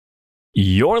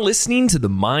You're listening to the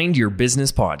Mind Your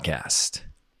Business podcast.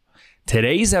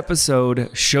 Today's episode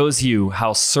shows you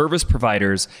how service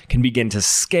providers can begin to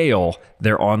scale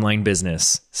their online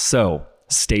business. So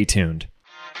stay tuned.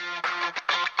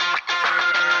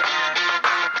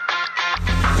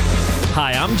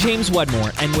 Hi, I'm James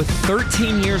Wedmore, and with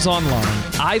 13 years online,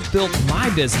 I've built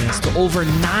my business to over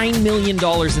 $9 million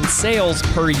in sales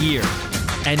per year.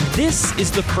 And this is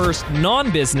the first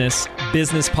non-business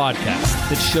business podcast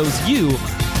that shows you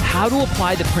how to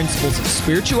apply the principles of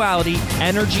spirituality,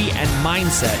 energy, and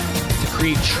mindset to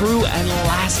create true and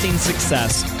lasting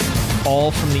success, all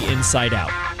from the inside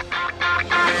out.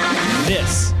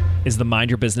 This is the Mind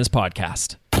Your Business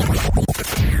podcast.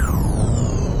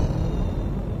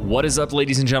 What is up,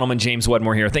 ladies and gentlemen? James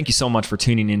Wedmore here. Thank you so much for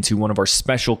tuning into one of our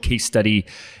special case study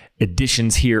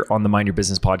editions here on the Mind Your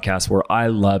Business podcast, where I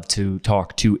love to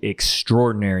talk to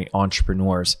extraordinary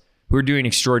entrepreneurs who are doing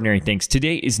extraordinary things.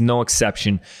 Today is no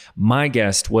exception. My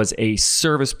guest was a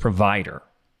service provider.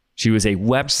 She was a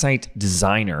website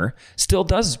designer, still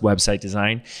does website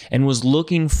design, and was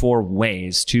looking for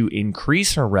ways to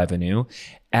increase her revenue,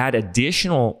 add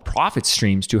additional profit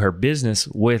streams to her business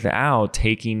without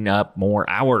taking up more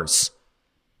hours.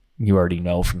 You already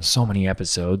know from so many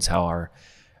episodes how our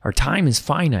time is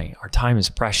finite, our time is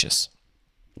precious.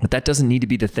 But that doesn't need to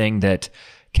be the thing that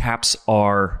caps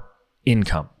our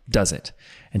income, does it?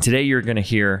 And today you're going to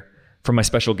hear from my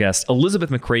special guest,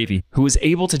 Elizabeth McCravy, who was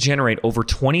able to generate over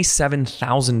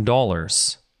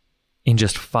 $27,000 in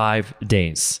just 5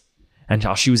 days, and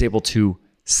how she was able to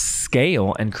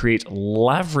scale and create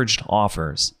leveraged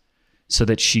offers so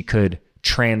that she could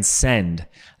transcend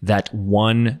that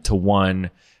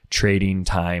one-to-one trading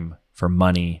time for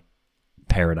money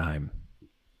paradigm.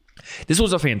 This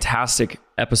was a fantastic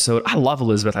episode. I love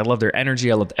Elizabeth. I loved her energy.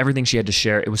 I loved everything she had to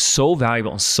share. It was so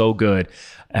valuable and so good.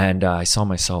 And I saw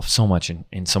myself so much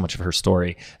in so much of her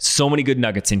story. So many good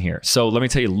nuggets in here. So let me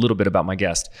tell you a little bit about my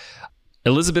guest.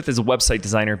 Elizabeth is a website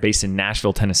designer based in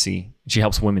Nashville, Tennessee. She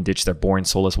helps women ditch their boring,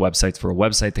 soulless websites for a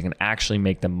website that can actually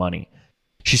make them money.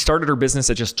 She started her business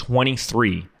at just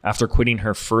 23 after quitting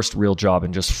her first real job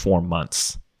in just 4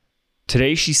 months.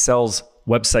 Today, she sells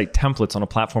website templates on a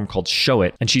platform called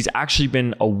Showit, and she's actually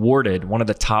been awarded one of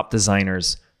the top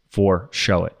designers for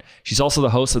Showit. She's also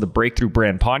the host of the Breakthrough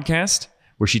Brand podcast,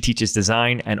 where she teaches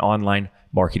design and online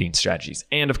marketing strategies.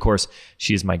 And of course,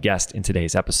 she is my guest in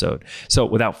today's episode. So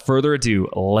without further ado,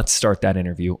 let's start that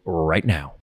interview right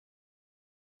now.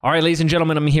 All right, ladies and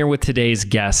gentlemen, I'm here with today's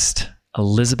guest,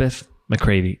 Elizabeth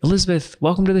McCravy. Elizabeth,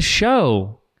 welcome to the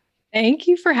show. Thank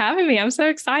you for having me. I'm so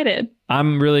excited.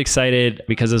 I'm really excited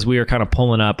because as we are kind of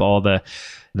pulling up all the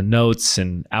notes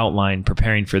and outline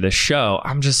preparing for this show,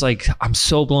 I'm just like, I'm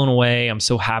so blown away. I'm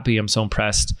so happy. I'm so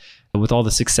impressed with all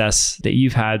the success that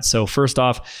you've had. So first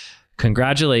off,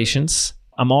 congratulations.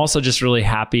 I'm also just really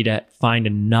happy to find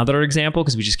another example,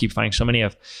 because we just keep finding so many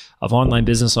of online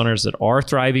business owners that are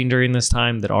thriving during this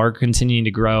time, that are continuing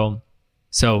to grow.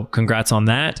 So congrats on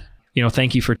that.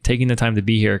 Thank you for taking the time to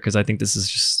be here, because I think this is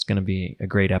just going to be a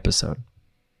great episode.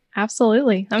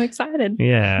 Absolutely. I'm excited.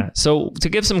 Yeah. So to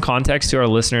give some context to our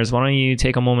listeners, why don't you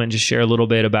take a moment and just share a little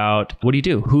bit about what do you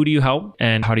do? Who do you help?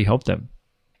 And how do you help them?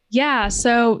 Yeah.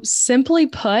 So simply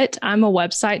put, I'm a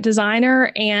website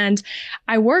designer, and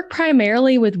I work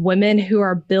primarily with women who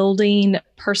are building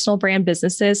personal brand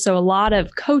businesses. So a lot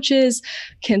of coaches,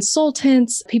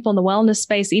 consultants, people in the wellness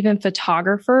space, even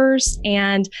photographers.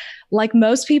 And like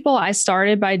most people, I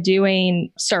started by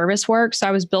doing service work. So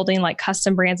I was building like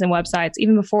custom brands and websites.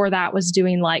 Even before that, was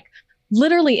doing like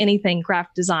literally anything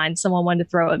graphic design someone wanted to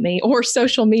throw at me, or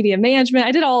social media management.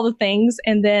 I did all the things,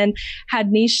 and then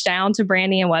had niched down to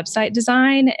branding and website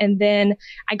design. And then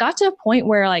I got to a point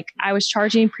where like I was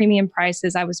charging premium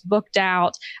prices. I was booked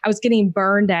out. I was getting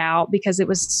burned out because it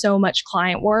was so much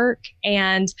client work.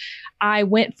 And I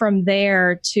went from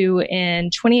there to,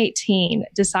 in 2018,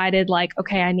 decided like,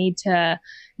 okay, I need to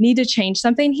change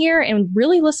something here, and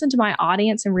really listen to my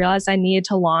audience and realized I needed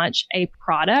to launch a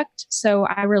product. So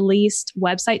I released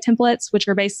website templates, which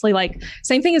are basically like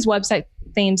same thing as website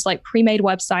themes, like pre-made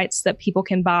websites that people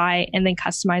can buy and then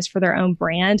customize for their own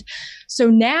brand.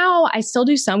 So now I still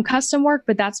do some custom work,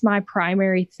 but that's my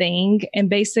primary thing.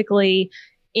 And basically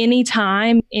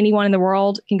anytime anyone in the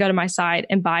world can go to my site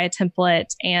and buy a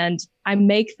template, and I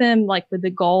make them like with the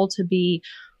goal to be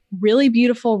really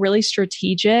beautiful, really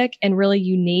strategic, and really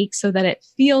unique, so that it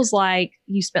feels like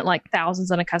you spent like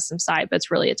thousands on a custom site, but it's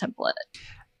really a template.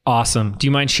 Awesome. Do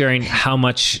you mind sharing how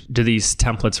much do these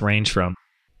templates range from?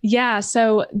 Yeah,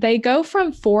 so they go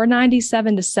from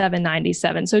 $497 to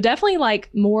 $797. So definitely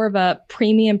like more of a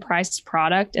premium priced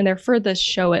product, and they're for the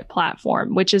Show It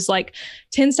platform, which is like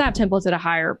 10 snap templates at a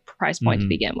higher price point to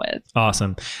begin with.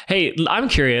 Awesome. Hey, I'm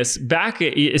curious.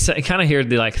 It's kind of here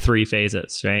the like 3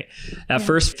 phases, right? That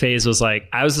first phase was like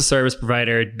I was a service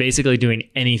provider, basically doing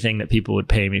anything that people would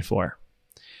pay me for.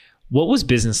 What was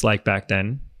business like back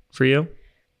then for you?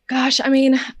 Gosh, I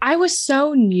mean, I was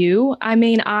so new.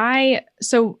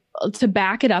 So to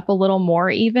back it up a little more,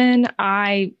 even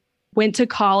I went to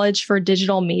college for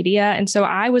digital media. And so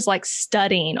I was like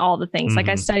studying all the things. Like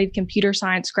I studied computer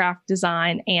science, graphic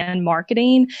design, and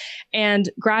marketing, and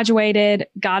graduated,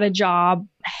 got a job,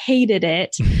 hated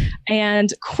it,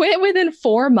 and quit within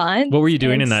 4 months. What were you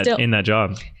doing in that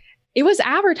job? It was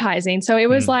advertising. So it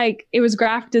was it was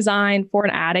graphic design for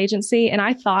an ad agency. And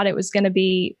I thought it was going to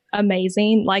be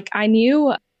amazing. Like I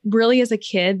knew really as a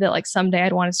kid that like someday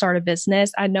I'd want to start a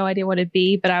business. I had no idea what it'd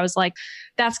be, but I was like,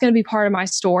 that's going to be part of my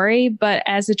story. But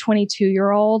as a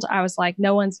 22-year-old, I was like,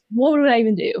 what would I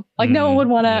even do? Like no one would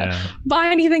want to buy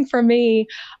anything from me.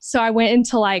 So I went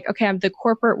into like, okay, I'm the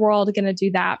corporate world, going to do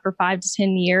that for 5 to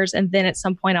 10 years. And then at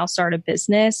some point I'll start a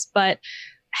business. But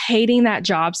hating that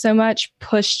job so much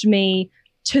pushed me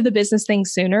to the business thing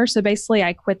sooner. So basically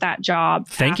I quit that job.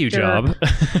 Thank you, job.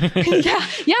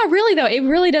 Yeah, really though. It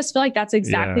really does feel like that's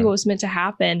exactly what was meant to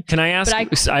happen. Can I ask,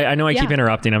 I know I keep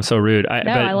interrupting. I'm so rude.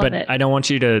 I love it. I don't want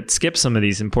you to skip some of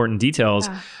these important details.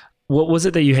 What was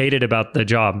it that you hated about the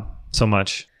job so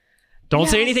much? Don't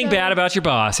say anything bad about your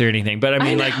boss or anything, but I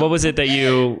mean, like, what was it that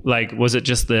you, like, was it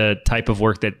just the type of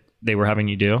work that they were having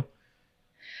you do?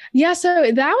 Yeah,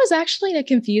 so that was actually a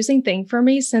confusing thing for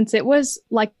me since it was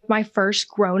like my first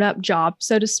grown-up job,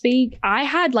 so to speak. I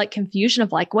had like confusion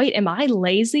of like, wait, am I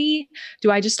lazy?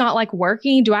 Do I just not like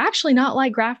working? Do I actually not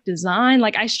like graphic design?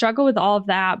 Like I struggle with all of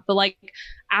that. But like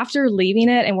after leaving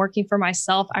it and working for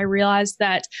myself, I realized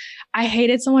that I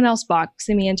hated someone else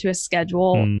boxing me into a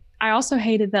schedule. I also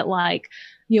hated that like,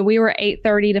 we were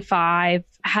 8:30 to 5,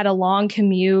 had a long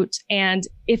commute. And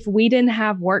if we didn't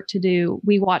have work to do,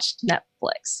 we watched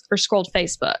Netflix or scrolled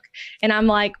Facebook. And I'm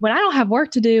like, when I don't have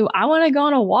work to do, I want to go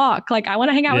on a walk. Like I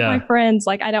want to hang out with my friends.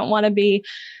 Like I don't want to be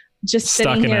just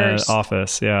stuck sitting in here. An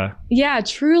office. Yeah. Yeah.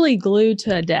 Truly glued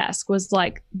to a desk was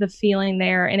like the feeling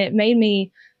there. And it made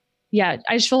me, I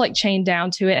just feel like chained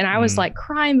down to it. And I was like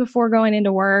crying before going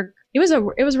into work. It was a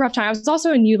rough time. I was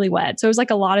also a newlywed. So it was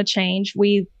like a lot of change.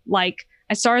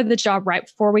 I started the job right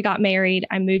before we got married.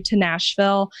 I moved to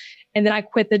Nashville, and then I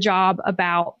quit the job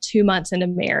about 2 months into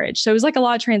marriage. So it was like a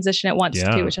lot of transition at once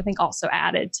too, which I think also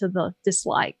added to the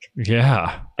dislike.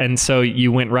 Yeah. And so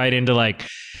you went right into like,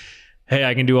 hey,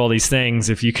 I can do all these things.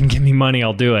 If you can give me money,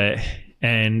 I'll do it.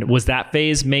 And was that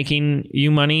phase making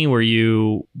you money? Were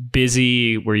you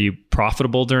busy? Were you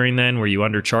profitable during then? Were you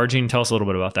undercharging? Tell us a little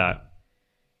bit about that.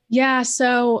 Yeah.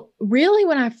 So really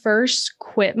when I first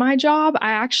quit my job,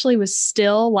 I actually was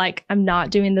still like, I'm not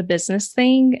doing the business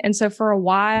thing. And so for a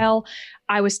while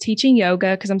I was teaching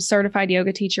yoga because I'm a certified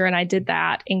yoga teacher, and I did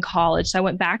that in college. So I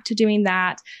went back to doing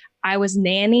that. I was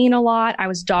nannying a lot. I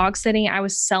was dog sitting. I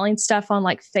was selling stuff on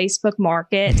like Facebook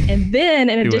Market. And then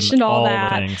in addition to all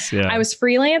that, I was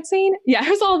freelancing. Yeah.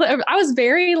 I was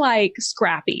very like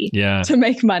scrappy to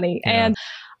make money. Yeah. And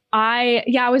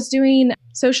I was doing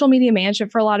social media management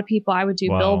for a lot of people. I would do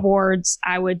billboards.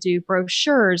 I would do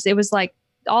brochures. It was like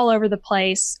all over the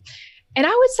place. And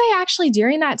I would say actually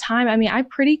during that time, I mean, I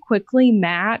pretty quickly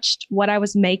matched what I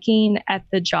was making at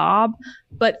the job,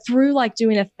 but through like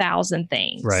doing 1,000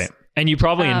 things. Right. And you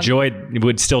probably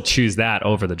would still choose that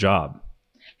over the job.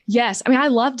 Yes. I mean, I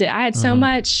loved it. I had so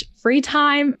much free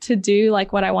time to do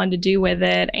like what I wanted to do with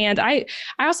it. And I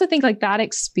also think like that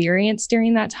experience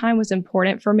during that time was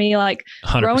important for me. Like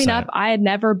 100%. Growing up, I had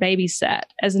never babysat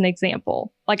as an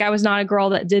example. Like I was not a girl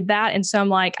that did that. And so I'm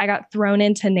like, I got thrown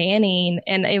into nannying,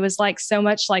 and it was like so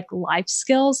much like life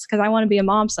skills because I want to be a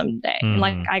mom someday. And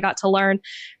like I got to learn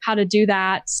how to do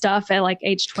that stuff at like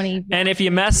age 20. And if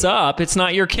you mess up, it's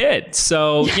not your kid.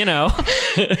 So,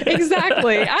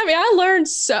 Exactly. I mean, I learned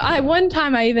one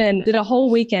time I even did a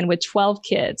whole weekend with 12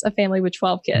 kids, a family with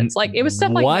 12 kids. Like it was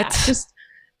stuff like that. Just,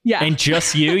 And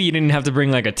just you didn't have to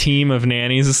bring like a team of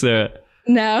nannies.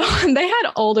 No, they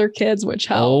had older kids, which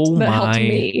helped. That helped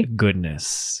me.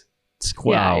 Goodness.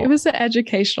 Wow. Yeah, it was an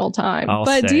educational time.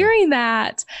 But during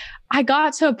that, I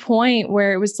got to a point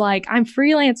where it was like, I'm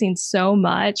freelancing so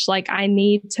much. Like I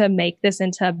need to make this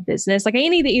into a business. Like I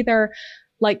need to either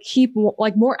like keep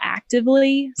like more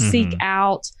actively seek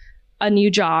out a new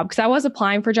job because I was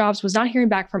applying for jobs, was not hearing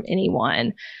back from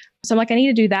anyone. So I'm like, I need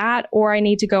to do that or I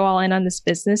need to go all in on this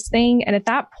business thing. And at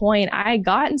that point, I had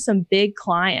gotten some big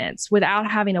clients without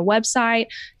having a website,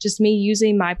 just me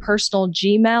using my personal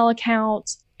Gmail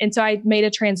account. And so I made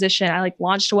a transition. I like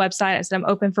launched a website. I said, I'm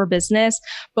open for business.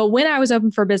 But when I was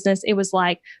open for business, it was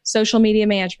like social media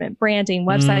management, branding,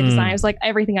 website design. It was like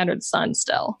everything under the sun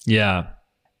still. Yeah.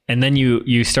 And then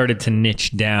you started to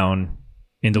niche down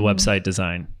into website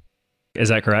design. Is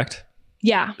that correct?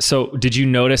 Yeah. So did you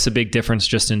notice a big difference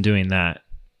just in doing that?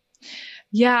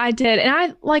 Yeah, I did. And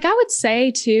I would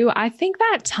say too, I think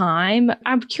that time,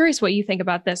 I'm curious what you think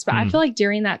about this, but I feel like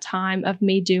during that time of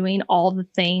me doing all the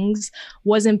things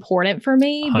was important for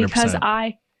me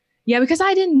 100%. because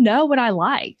I didn't know what I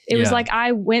liked. It was like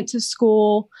I went to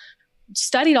school,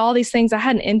 studied all these things. I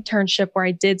had an internship where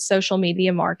I did social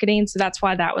media marketing. So that's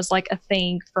why that was like a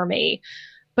thing for me.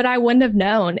 But I wouldn't have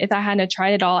known if I hadn't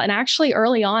tried it all. And actually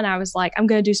early on, I was like, I'm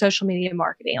going to do social media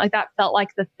marketing. Like that felt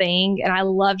like the thing. And I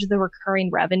loved the recurring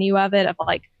revenue of it, of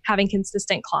like having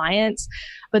consistent clients.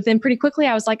 But then pretty quickly,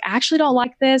 I was like, I actually don't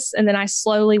like this. And then I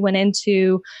slowly went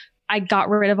into, I got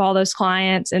rid of all those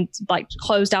clients and like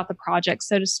closed out the project,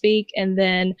 so to speak. And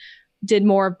then did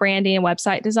more of branding and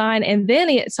website design. And then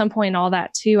at some point in all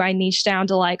that too, I niched down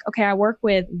to like, okay, I work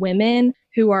with women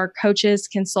who are coaches,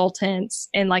 consultants,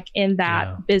 and like in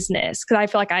that business. Cause I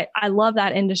feel like I love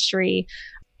that industry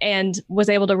and was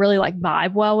able to really like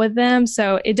vibe well with them.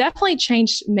 So it definitely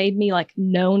made me like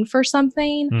known for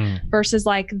something versus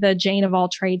like the Jane of all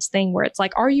trades thing where it's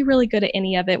like, are you really good at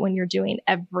any of it when you're doing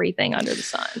everything under the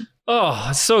sun? Oh,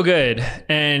 it's so good.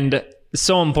 And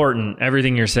so important,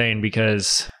 everything you're saying,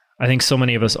 because I think so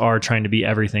many of us are trying to be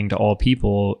everything to all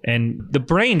people, and the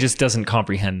brain just doesn't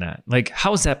comprehend that. Like,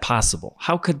 how is that possible?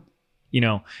 How could,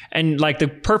 and like the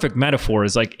perfect metaphor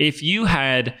is like, if you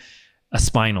had a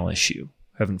spinal issue,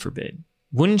 heaven forbid,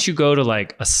 wouldn't you go to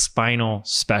like a spinal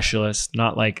specialist,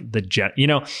 not like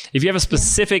if you have a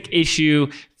specific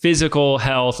issue, physical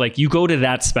health, like you go to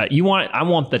that I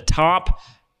want the top,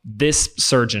 this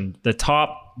surgeon, the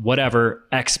top, whatever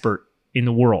expert in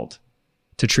the world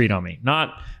to treat on me,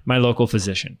 not my local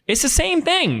physician. It's the same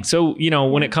thing. So,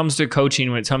 when it comes to coaching,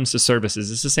 when it comes to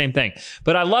services, it's the same thing.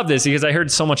 But I love this because I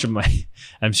heard so much of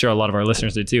I'm sure a lot of our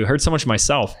listeners did too, heard so much of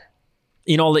myself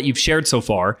in all that you've shared so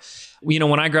far.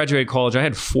 When I graduated college, I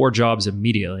had 4 jobs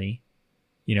immediately.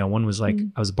 One was like,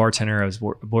 I was a bartender. I was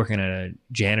working at a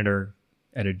janitor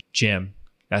at a gym.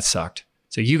 That sucked.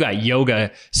 So you got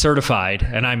yoga certified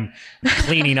and I'm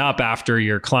cleaning up after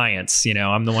your clients.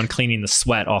 I'm the one cleaning the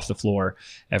sweat off the floor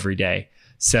every day.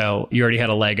 So you already had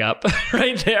a leg up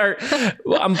right there.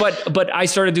 But I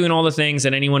started doing all the things,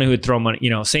 and anyone who would throw money,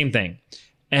 same thing.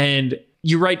 And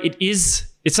you're right.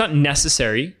 It's not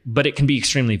necessary, but it can be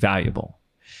extremely valuable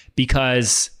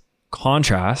because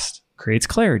contrast creates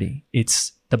clarity.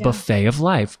 It's the buffet of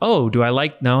life. Oh, do I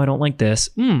like? No, I don't like this.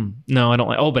 No, I don't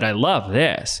like. Oh, but I love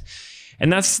this.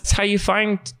 And that's how you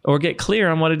find or get clear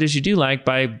on what it is you do like,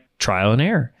 by trial and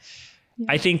error. Yeah.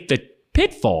 I think the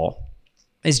pitfall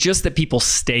is just that people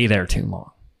stay there too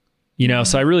long.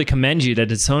 So I really commend you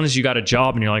that as soon as you got a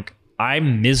job and you're like,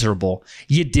 I'm miserable,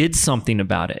 you did something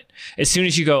about it. As soon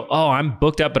as you go, oh, I'm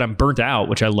booked up, but I'm burnt out,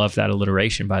 which I love that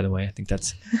alliteration, by the way. I think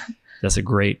that's a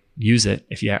great, use it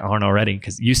if you aren't already,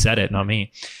 because you said it, not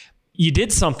me. You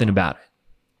did something about it.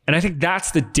 And I think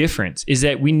that's the difference, is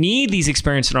that we need these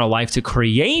experiences in our life to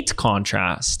create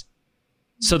contrast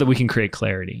so that we can create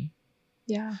clarity.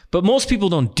 Yeah. But most people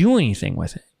don't do anything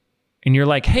with it. And you're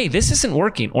like, hey, this isn't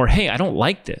working. Or, hey, I don't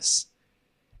like this.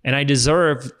 And I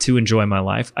deserve to enjoy my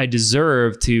life. I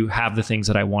deserve to have the things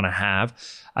that I want to have.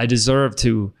 I deserve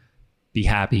to be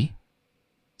happy.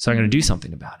 So I'm going to do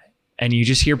something about it. And you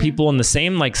just hear people in the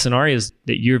same like scenarios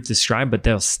that you've described, but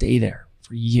they'll stay there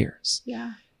for years.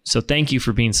 Yeah. So thank you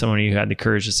for being someone who had the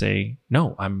courage to say,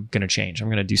 no, I'm going to change. I'm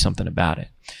going to do something about it.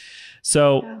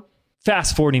 So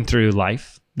fast forwarding through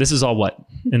life, this is all what,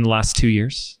 in the last 2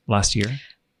 years, last year?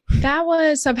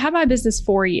 So I've had my business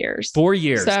 4 years. 4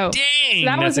 years. So, dang,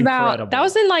 that was incredible. That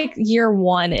was in like year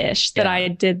 1-ish that I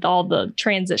did all the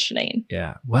transitioning.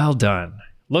 Yeah. Well done.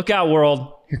 Look out,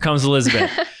 world. Here comes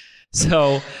Elizabeth.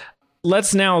 So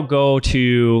let's now go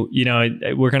to,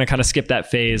 we're going to kind of skip that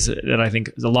phase that I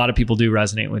think a lot of people do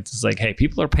resonate with. It's like, hey,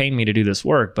 people are paying me to do this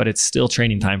work, but it's still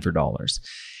trading time for dollars.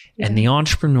 Yeah. And the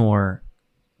entrepreneur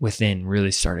within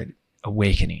really started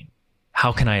awakening.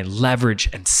 How can I leverage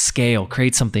and scale,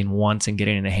 create something once and get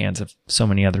it in the hands of so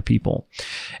many other people?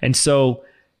 And so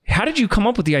how did you come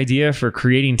up with the idea for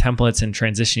creating templates and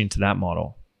transitioning to that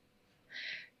model?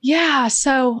 Yeah.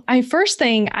 So first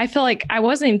thing, I feel like I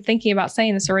wasn't even thinking about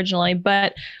saying this originally,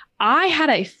 but I had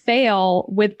a fail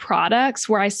with products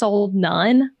where I sold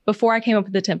none before I came up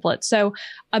with the template. So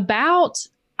about,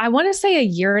 I want to say a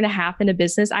year and a half into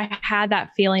business, I had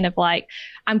that feeling of like,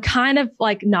 I'm kind of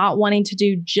like not wanting to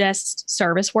do just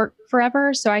service work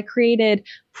forever. So I created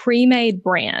pre-made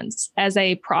brands as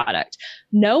a product.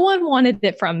 No one wanted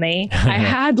it from me. I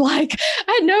had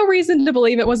no reason to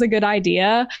believe it was a good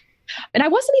idea. And I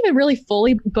wasn't even really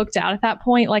fully booked out at that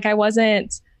point. Like I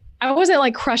wasn't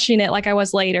like crushing it like I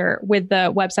was later with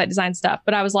the website design stuff,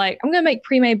 but I was like, I'm going to make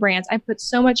pre-made brands. I put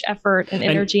so much effort and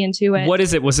energy into it. What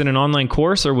is it? Was it an online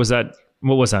course or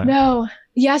what was that? No.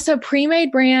 Yeah. So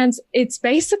pre-made brands, it's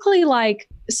basically like,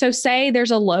 so say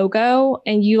there's a logo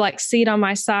and you like see it on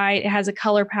my site. It has a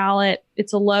color palette.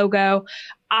 It's a logo.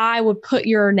 I would put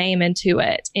your name into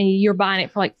it and you're buying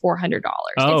it for like $400.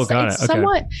 Oh, got it. Okay.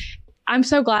 Somewhat, I'm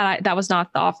so glad that was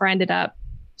not the offer I ended up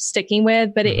sticking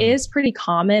with, but it is pretty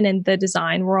common in the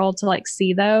design world to like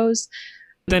see those.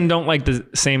 Then don't like the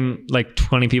same, like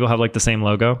 20 people have like the same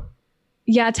logo?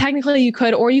 Yeah, technically you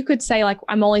could, or you could say like,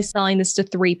 I'm only selling this to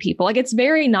 3 people. Like it's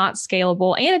very not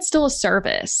scalable and it's still a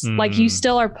service. Like you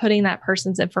still are putting that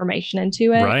person's information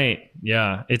into it. Right.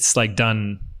 Yeah. It's like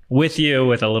done with you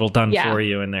with a little done for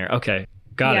you in there. Okay.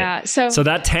 Got it. So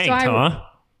that tanked, huh?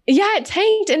 Yeah, it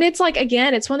tanked. And it's like,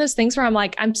 again, it's one of those things where I'm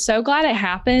like, I'm so glad it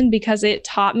happened because it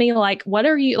taught me like,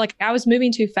 I was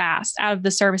moving too fast out of the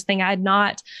service thing. I'd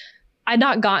not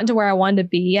gotten to where I wanted to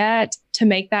be yet to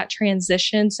make that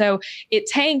transition. So it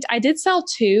tanked. I did sell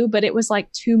 2, but it was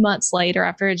like 2 months later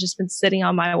after it had just been sitting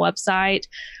on my website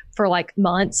for like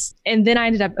months. And then I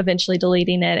ended up eventually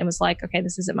deleting it and was like, okay,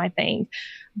 this isn't my thing.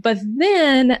 But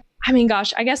then, I mean,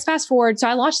 gosh, I guess fast forward. So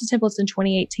I launched the templates in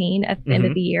 2018 at the end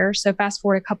of the year. So fast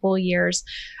forward a couple of years,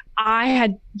 I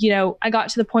had, I got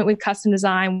to the point with custom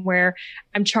design where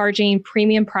I'm charging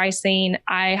premium pricing.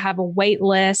 I have a wait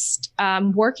list,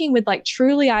 working with like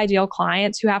truly ideal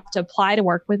clients who have to apply to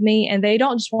work with me. And they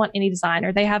don't just want any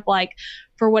designer. They have like,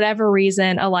 for whatever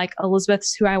reason, like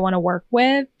Elizabeth's who I want to work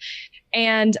with.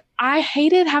 And I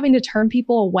hated having to turn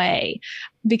people away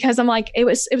because I'm like, it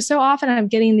was so often I'm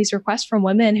getting these requests from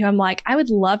women who I'm like, I would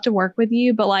love to work with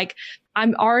you, but like,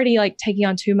 I'm already like taking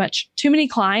on too many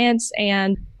clients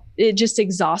and it just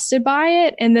exhausted by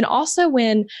it. And then also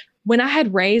when I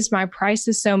had raised my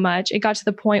prices so much, it got to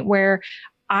the point where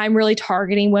I'm really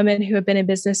targeting women who have been in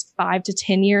business 5 to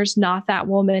 10 years, not that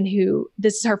woman who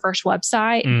this is her first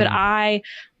website, but I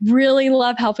really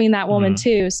love helping that woman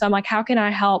too. So I'm like, how can I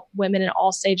help women in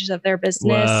all stages of their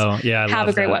business have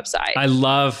a great website? I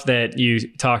love that you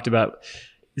talked about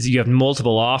you have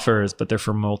multiple offers, but they're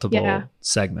for multiple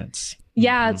segments.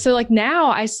 Yeah. So like now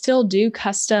I still do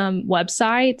custom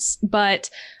websites, but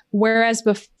whereas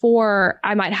before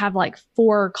I might have like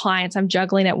 4 clients I'm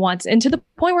juggling at once, and to the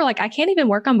point where like I can't even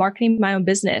work on marketing my own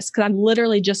business because I'm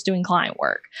literally just doing client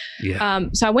work. Yeah.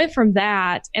 So I went from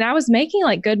that and I was making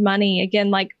like good money.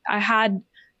 Again, like I had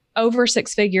over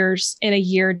 6 figures in a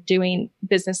year doing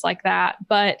business like that,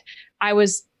 but I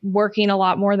was working a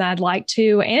lot more than I'd like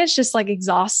to. And it's just like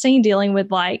exhausting dealing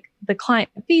with like the client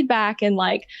feedback and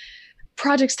like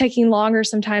projects taking longer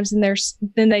sometimes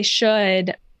than they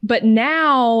should. But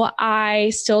now I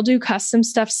still do custom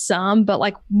stuff some, but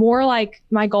like more like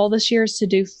my goal this year is to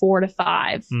do 4 to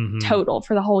 5 total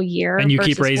for the whole year. And you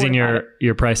keep raising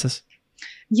your prices?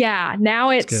 Yeah. Now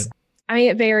it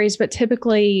varies, but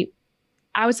typically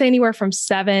I would say anywhere from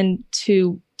 7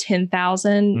 to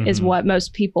 10,000 is what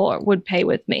most people would pay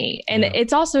with me. And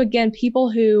it's also, again,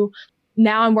 people who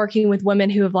now I'm working with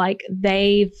women who have like,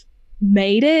 they've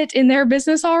made it in their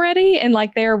business already and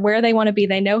like they're where they want to be.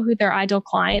 They know who their ideal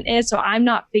client is. So I'm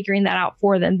not figuring that out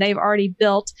for them. They've already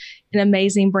built an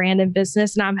amazing brand and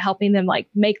business and I'm helping them like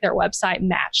make their website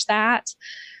match that.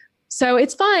 So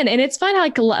it's fun. And it's fun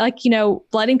like,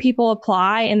 letting people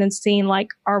apply and then seeing like,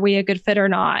 are we a good fit or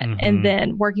not? And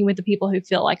then working with the people who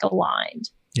feel like aligned.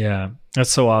 Yeah,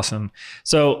 that's so awesome.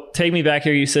 So take me back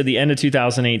here. You said the end of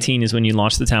 2018 is when you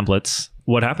launched the templates.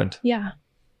 What happened? Yeah.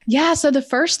 So the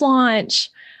first launch,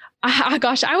 I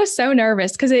was so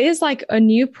nervous because it is like a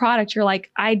new product. You're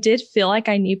like, I did feel like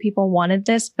I knew people wanted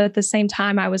this, but at the same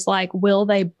time, I was like, will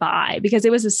they buy? Because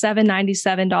it was a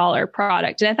 $797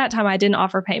 product. And at that time, I didn't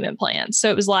offer payment plans. So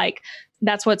it was like,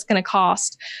 that's what it's going to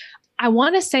cost. I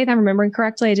want to say that I'm remembering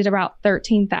correctly, I did about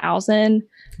 13,000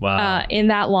 in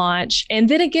that launch. And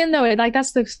then again, though,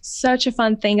 that's such a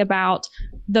fun thing about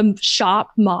the shop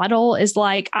model is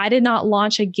like, I did not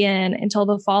launch again until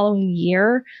the following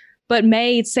year, but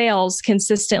made sales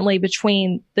consistently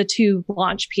between the 2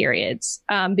 launch periods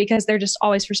because they're just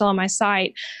always for sale on my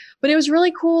site. But it was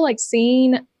really cool, like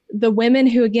seeing the women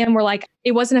who, again, were like,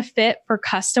 it wasn't a fit for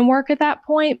custom work at that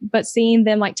point, but seeing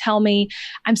them like tell me,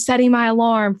 I'm setting my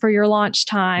alarm for your launch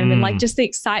time, and like just the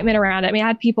excitement around it. I mean, I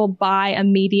had people buy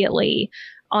immediately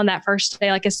on that first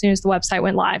day, like as soon as the website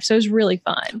went live. So it was really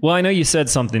fun. Well, I know you said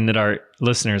something that our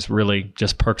listeners really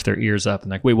just perked their ears up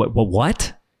and like, wait,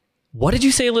 what? What did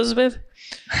you say, Elizabeth?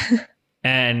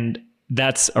 And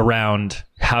that's around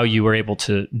how you were able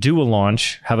to do a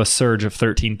launch, have a surge of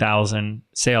 13,000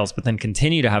 sales, but then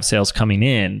continue to have sales coming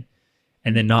in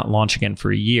and then not launch again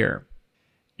for a year.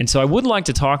 And so I would like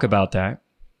to talk about that.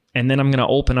 And then I'm going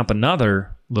to open up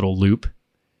another little loop,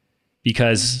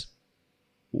 because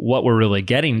what we're really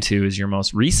getting to is your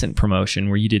most recent promotion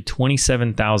where you did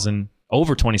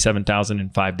over 27,000 in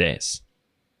 5 days.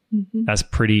 Mm-hmm. That's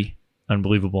pretty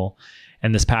unbelievable.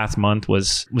 And this past month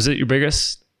was it your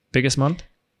biggest month?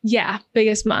 Yeah.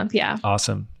 Biggest month. Yeah.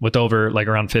 Awesome. With over like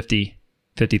around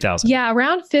 50,000. Yeah.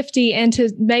 Around 50, and to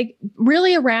make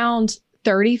really around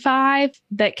 35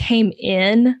 that came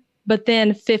in, but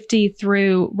then 50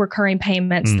 through recurring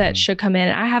payments that should come in.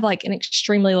 I have like an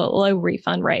extremely low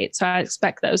refund rate, so I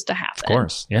expect those to happen. Of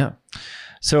course. Yeah.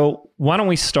 So why don't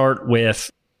we start with,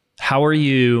 how are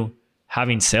you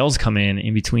having sales come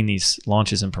in between these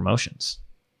launches and promotions?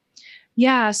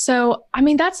 Yeah. So, I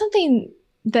mean, that's something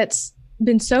that's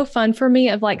been so fun for me,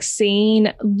 of like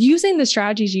using the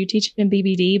strategies you teach in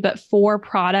BBD, but for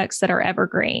products that are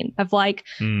evergreen, of like,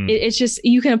 it's just,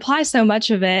 you can apply so much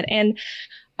of it. And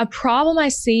a problem I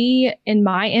see in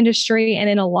my industry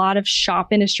and in a lot of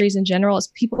shop industries in general is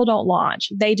people don't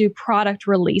launch. They do product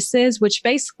releases, which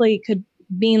basically could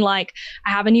mean like, I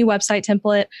have a new website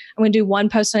template. I'm going to do one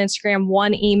post on Instagram,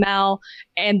 one email,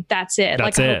 and that's it.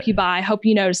 That's I hope you buy, I hope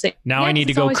you notice it. Now I need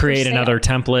to go create another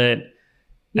template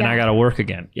and I got to work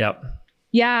again. Yep.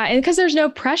 Yeah. And because there's no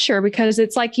pressure, because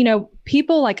it's like,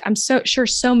 people like, I'm so sure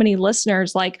so many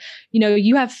listeners, like,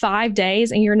 you have 5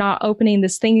 days and you're not opening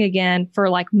this thing again for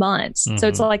like months. So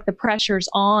it's like the pressure's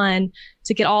on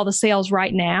to get all the sales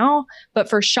right now. But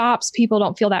for shops, people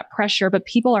don't feel that pressure, but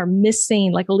people are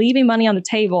missing, like leaving money on the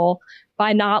table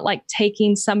by not like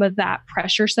taking some of that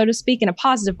pressure, so to speak, in a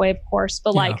positive way, of course,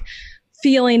 but like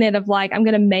feeling it of like, I'm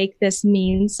going to make this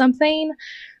mean something.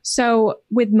 So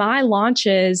with my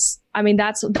launches, I mean,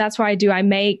 that's what I do.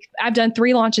 I've done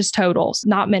 3 launches total,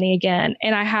 not many again.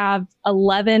 And I have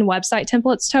 11 website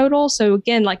templates total. So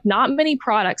again, like not many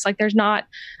products, like there's not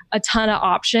a ton of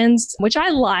options, which I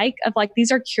like, of like,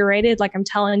 these are curated. Like I'm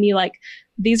telling you, like,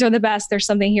 these are the best. There's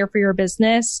something here for your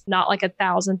business, not like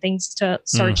 1,000 things to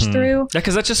search through. Yeah.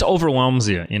 Cause that just overwhelms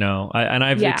you,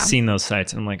 I've seen those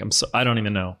sites and I'm like, I don't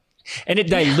even know. And it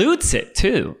dilutes it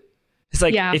too. It's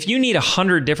like, if you need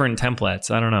 100 different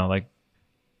templates, I don't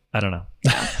know.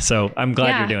 So I'm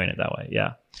glad you're doing it that way.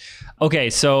 Yeah. Okay.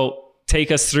 So take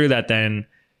us through that then.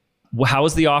 How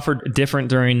is the offer different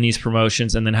during these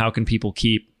promotions? And then how can people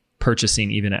keep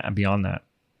purchasing even beyond that?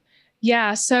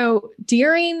 Yeah. So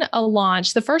during a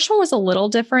launch, the first one was a little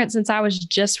different since I was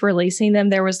just releasing them.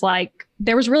 There was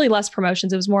really less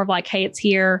promotions. It was more of like, hey, it's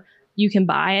here, you can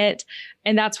buy it.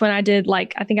 And that's when I did I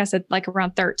think I said like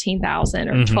around 13,000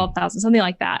 or 12,000, something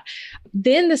like that.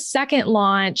 Then the second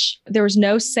launch, there was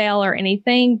no sale or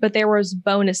anything, but there was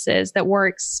bonuses that were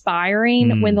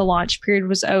expiring when the launch period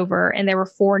was over. And there were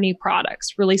 4 new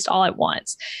products released all at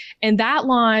once. And that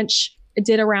launch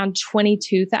did around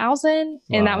 22,000.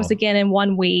 And that was again in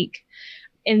 1 week.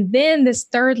 And then this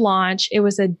third launch, it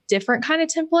was a different kind of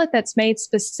template that's made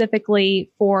specifically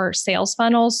for sales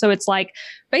funnels. So it's like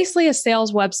basically a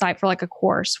sales website for like a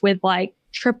course with like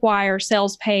tripwire,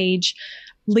 sales page,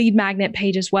 lead magnet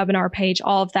pages, webinar page,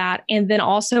 all of that. And then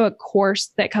also a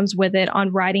course that comes with it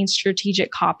on writing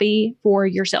strategic copy for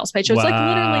your sales page. So it's like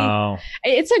literally,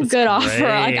 it's a good offer.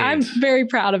 Like I'm very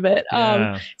proud of it.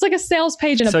 It's like a sales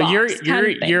page in a box. So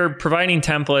you're providing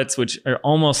templates, which are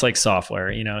almost like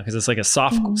software, because it's like a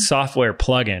software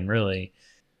plugin really.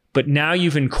 But now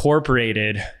you've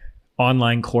incorporated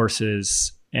online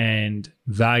courses and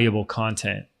valuable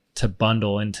content to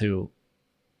bundle into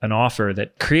an offer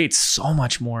that creates so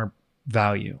much more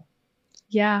value.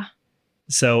 Yeah.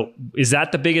 So is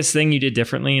that the biggest thing you did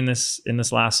differently in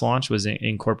this last launch, was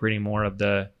incorporating more of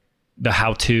the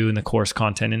how-to and the course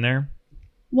content in there?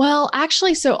 Well,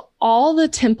 actually, so all the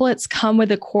templates come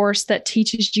with a course that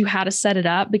teaches you how to set it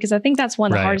up, because I think that's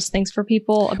one of the hardest things for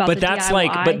people about the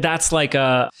DIY. That's like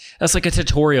a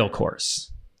tutorial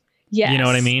course. Yes. You know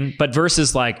what I mean? But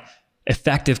versus like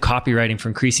effective copywriting for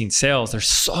increasing sales, there's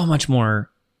so much more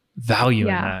value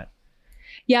in that.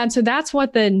 Yeah. And so that's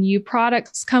what the new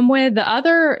products come with.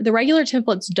 The regular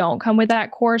templates don't come with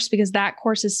that course because that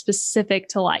course is specific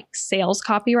to like sales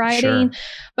copywriting. Sure.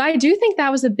 But I do think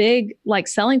that was a big like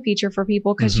selling feature for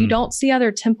people because you don't see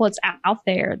other templates out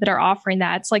there that are offering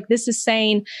that. It's like, this is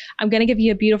saying, I'm going to give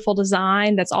you a beautiful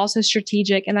design that's also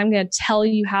strategic and I'm going to tell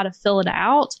you how to fill it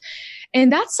out.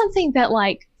 And that's something that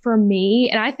like for me,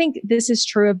 and I think this is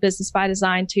true of Business by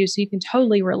Design too, so you can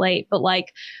totally relate, but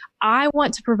like, I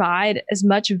want to provide as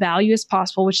much value as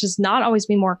possible, which does not always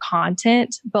mean more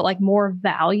content, but like more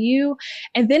value.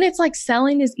 And then it's like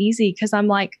selling is easy because I'm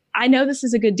like, I know this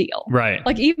is a good deal. Right.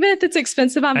 Like even if it's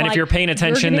expensive, I'm and like, if you're paying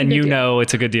attention, then you know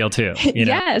it's a good deal too. You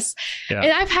know? Yes. Yeah.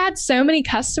 And I've had so many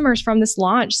customers from this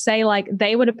launch say like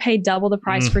they would have paid double the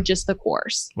price for just the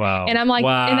course. Wow. And I'm like,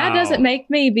 and that doesn't make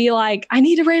me be like, I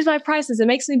need to raise my prices. It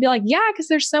makes me be like, yeah, because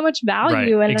there's so much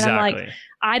value. Right. And Exactly. I'm like,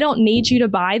 I don't need you to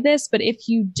buy this, but if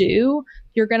you do,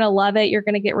 you're going to love it. You're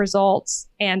going to get results.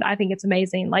 And I think it's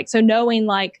amazing. Like, so knowing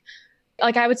like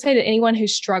I would say to anyone who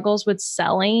struggles with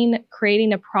selling,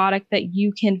 creating a product that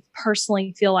you can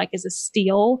personally feel like is a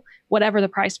steal, whatever the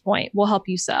price point, will help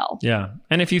you sell. Yeah.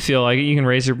 And if you feel like it, you can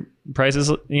raise your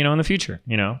prices, you know, in the future,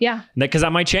 you know? Yeah. Because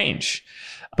that might change.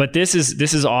 But this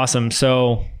is awesome.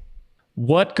 So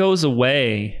what goes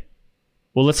away?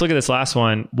 Well, let's look at this last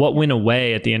one. What went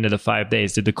away at the end of the 5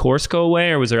 days? Did the course go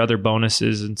away or was there other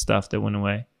bonuses and stuff that went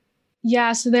away?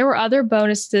 Yeah, so there were other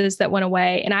bonuses that went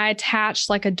away and I attached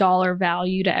like a dollar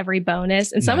value to every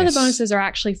bonus. And some of the bonuses are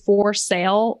actually for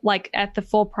sale, like at the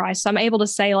full price. So I'm able to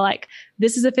say like,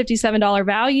 this is a $57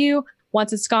 value.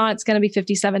 Once it's gone, it's going to be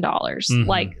 $57.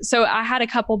 Like, so I had a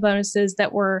couple bonuses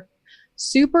that were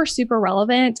super, super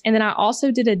relevant. And then I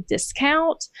also did a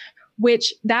discount,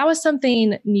 which that was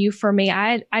something new for me.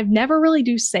 I've never really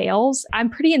do sales. I'm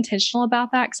pretty intentional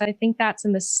about that because I think that's a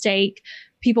mistake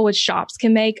people with shops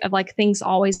can make of like things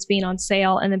always being on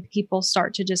sale. And then people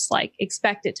start to just like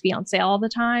expect it to be on sale all the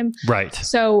time. Right.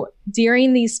 So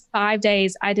during these 5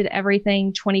 days, I did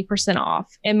everything 20% off.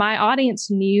 And my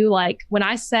audience knew like when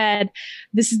I said,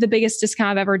 this is the biggest discount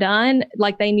I've ever done,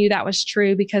 like they knew that was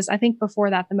true because I think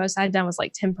before that, the most I'd done was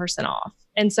like 10% off.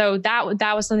 And so that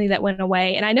was something that went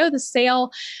away. And I know the sale,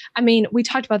 I mean, we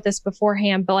talked about this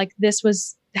beforehand, but like this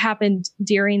happened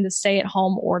during the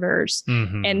stay-at-home orders.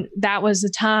 And that was a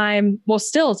time, well,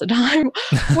 still is a time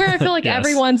where I feel like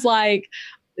everyone's like,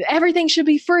 everything should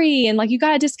be free. And like, you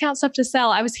got to discount stuff to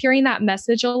sell. I was hearing that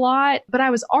message a lot, but I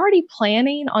was already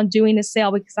planning on doing a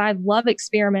sale because I love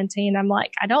experimenting. I'm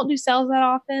like, I don't do sales that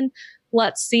often.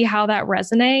 Let's see how that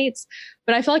resonates.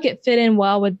 But I feel like it fit in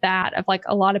well with that of like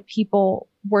a lot of people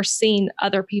were seeing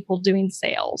other people doing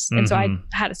sales. And so I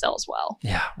had to sell as well.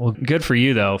 Yeah. Well, good for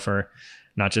you though, for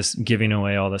not just giving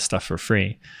away all this stuff for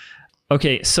free.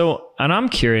 Okay. So, and I'm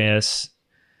curious,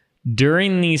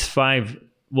 during these 5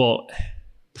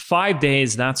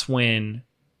 days, that's when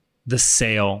the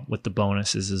sale with the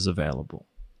bonuses is available.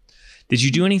 Did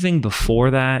you do anything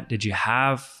before that? Did you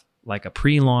have like a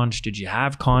pre-launch? Did you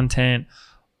have content?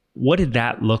 What did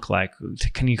that look like?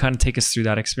 Can you kind of take us through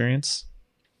that experience?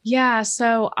 Yeah.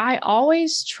 So I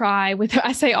always try with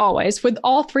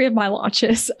all 3 of my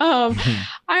launches. I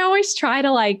always try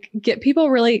to like get people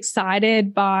really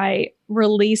excited by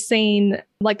releasing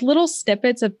like little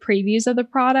snippets of previews of the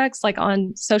products, like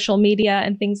on social media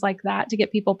and things like that to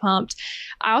get people pumped.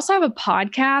 I also have a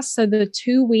podcast. So the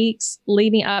 2 weeks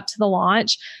leading up to the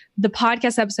launch, the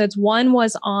podcast episodes, one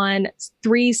was on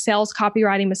 3 sales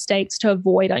copywriting mistakes to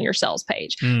avoid on your sales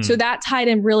page. So that tied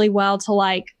in really well to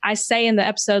like, I say in the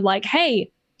episode, like,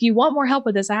 hey, if you want more help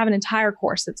with this, I have an entire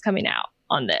course that's coming out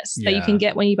on this that you can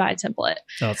get when you buy a template.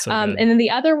 That's so good. And then the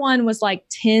other one was like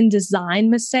 10 design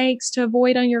mistakes to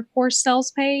avoid on your course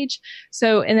sales page.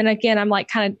 So, and then again,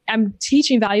 I'm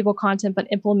teaching valuable content, but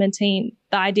implementing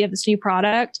the idea of this new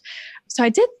product. So I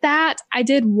did that. I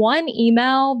did one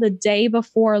email the day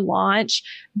before launch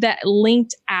that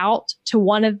linked out to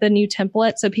one of the new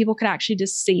templates so people could actually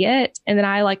just see it. And then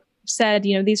I like said,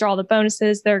 you know, these are all the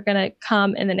bonuses. They're going to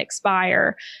come and then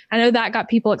expire. I know that got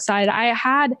people excited.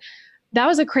 That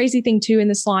was a crazy thing too in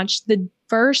this launch. The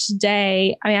first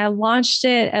day, I mean, I launched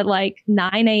it at like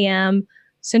 9 a.m.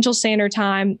 Central Standard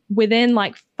Time. Within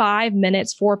like 5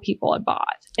 minutes, 4 people had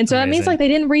bought. And so that means like they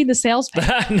didn't read the sales page.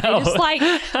 No. They're just like,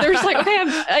 okay,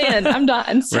 I'm in, I'm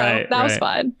done. So that was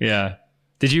fun. Yeah.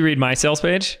 Did you read my sales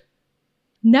page?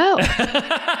 No.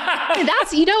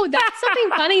 That's something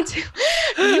funny too.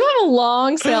 You have a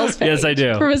long sales page. Yes, I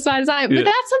do. For Business by Design. But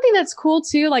that's something that's cool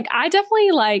too. Like I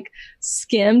definitely like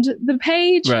skimmed the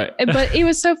page. Right. But it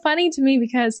was so funny to me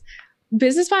because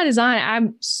Business by Design,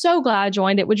 I'm so glad I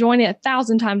joined it. Would join it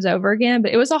 1,000 times over again,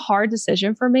 but it was a hard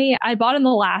decision for me. I bought in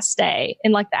the last day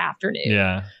in like the afternoon.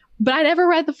 Yeah. But I never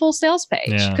read the full sales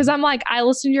page because Yeah. I'm like, I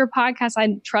listen to your podcast.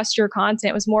 I trust your content.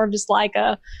 It was more of just like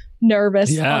a nervous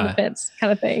on the fence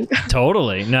kind of thing.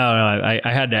 Totally. No, I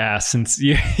had to ask since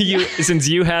you since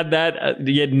you had that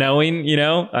yet knowing,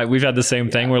 we've had the same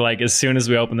thing where like as soon as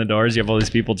we open the doors, you have all these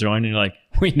people join and you're like,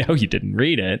 we know you didn't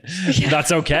read it. Yeah.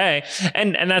 That's okay.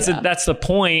 And that's the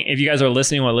point. If you guys are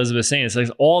listening to what Elizabeth's saying, it's like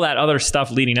all that other stuff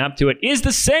leading up to it is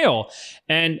the sale.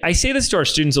 And I say this to our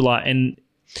students a lot, and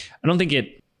I don't think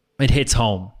it hits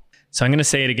home. So I'm going to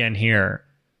say it again here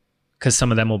because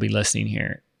some of them will be listening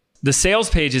here. The sales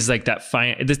page is like that.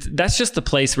 That's just the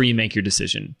place where you make your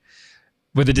decision,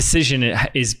 where the decision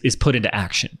is put into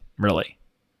action, really.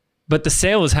 But the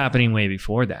sale is happening way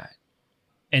before that.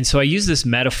 And so I use this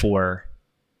metaphor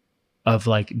of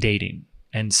like dating.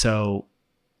 And so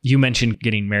you mentioned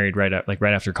getting married right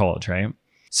after college, right?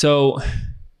 So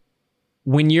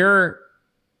when your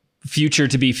future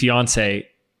to be fiance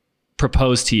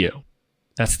proposed to you,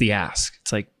 that's the ask.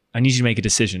 It's like, I need you to make a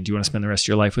decision. Do you want to spend the rest of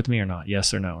your life with me or not?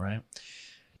 Yes or no, right?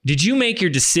 Did you make your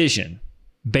decision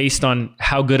based on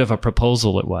how good of a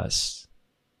proposal it was?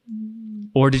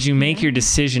 Or did you make your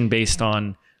decision based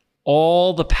on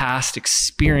all the past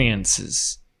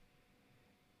experiences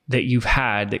that you've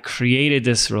had that created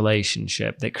this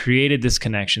relationship, that created this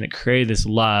connection, that created this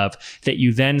love, that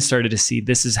you then started to see,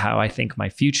 this is how I think my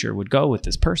future would go with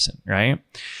this person, right?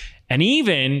 And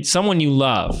even someone you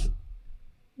love,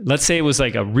 let's say it was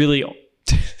like a really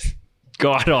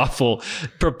god-awful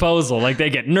proposal. Like they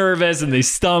get nervous and they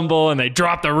stumble and they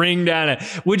drop the ring down.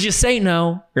 Would you say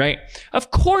no, right? Of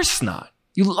course not.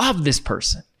 You love this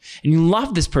person. And you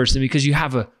love this person because you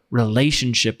have a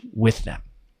relationship with them.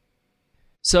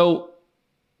 So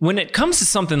when it comes to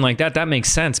something like that, that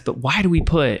makes sense. But why do we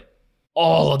put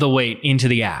all of the weight into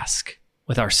the ask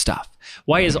with our stuff?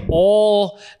 Why is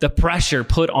all the pressure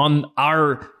put on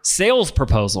our sales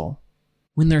proposal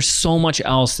when there's so much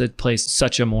else that plays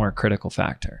such a more critical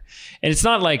factor? And it's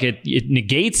not like it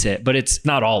negates it, but it's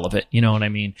not all of it. You know what I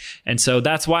mean? And so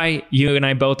that's why you and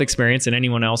I both experience, and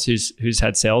anyone else who's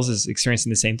had sales is experiencing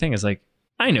the same thing. Is like,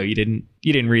 I know you didn't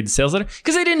read the sales letter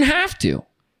because they didn't have to.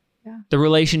 Yeah. The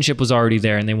relationship was already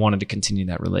there and they wanted to continue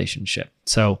that relationship.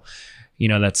 So,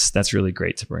 that's really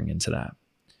great to bring into that.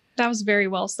 That was very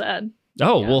well said.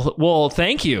 Oh, yeah. Well,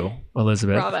 thank you,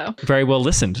 Elizabeth. Bravo. Very well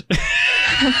listened.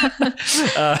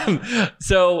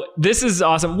 So this is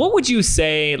awesome. What would you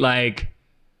say, like,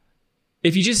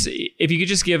 if you could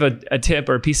just give a tip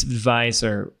or a piece of advice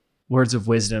or words of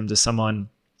wisdom to someone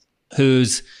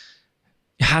who's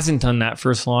hasn't done that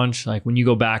first launch, like when you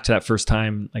go back to that first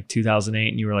time, like 2008,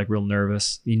 and you were like real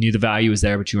nervous, you knew the value was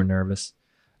there, but you were nervous.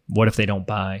 What if they don't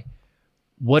buy?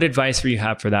 What advice would you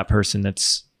have for that person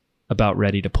that's about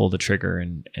ready to pull the trigger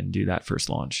and do that first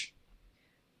launch?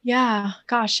 Yeah,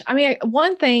 gosh. I mean,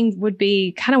 one thing would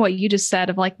be kind of what you just said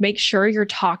of like, make sure you're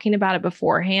talking about it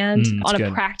beforehand on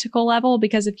a practical level,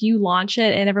 because if you launch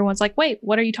it and everyone's like, wait,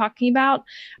 what are you talking about?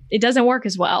 It doesn't work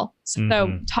as well.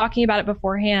 So talking about it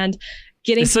beforehand,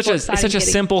 getting it's such a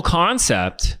simple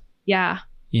concept. Yeah.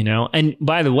 And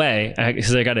by the way,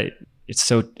 because it's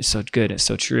so good. It's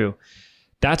so true.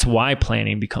 That's why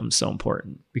planning becomes so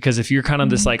important. Because if you're kind of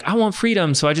this like, I want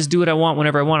freedom, so I just do what I want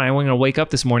whenever I want. I'm going to wake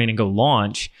up this morning and go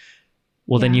launch.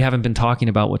 Well, then you haven't been talking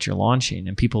about what you're launching.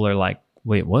 And people are like,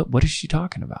 wait, what is she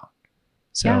talking about?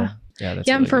 So that's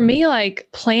and for me, like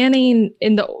planning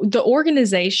in the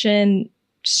organization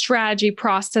strategy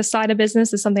process side of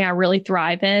business is something I really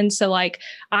thrive in. So like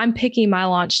I'm picking my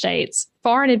launch dates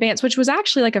far in advance, which was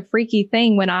actually like a freaky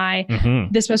thing when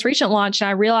this most recent launch, and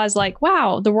I realized like,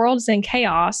 wow, the world is in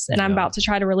chaos and I'm about to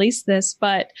try to release this,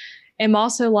 but I'm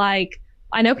also like,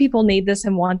 I know people need this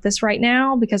and want this right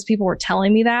now because people were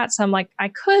telling me that. So I'm like, I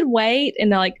could wait and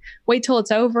like wait till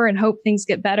it's over and hope things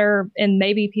get better and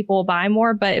maybe people will buy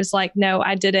more. But it was like, no,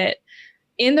 I did it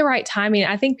in the right timing.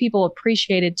 I think people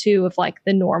appreciated too of like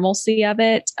the normalcy of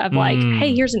it, of like,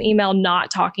 hey, here's an email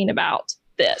not talking about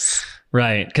this.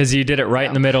 Right. Because you did it right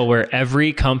in the middle where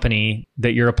every company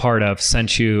that you're a part of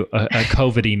sent you a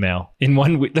COVID email in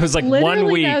 1 week. There was like literally,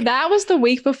 1 week. No, that was the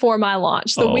week before my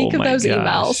launch. The week of those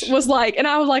emails was like, and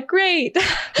I was like, great.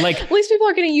 Like at least people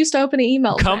are getting used to opening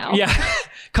emails now. Yeah.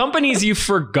 Companies you've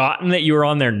forgotten that you were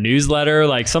on their newsletter,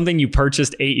 like something you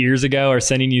purchased 8 years ago, or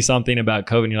sending you something about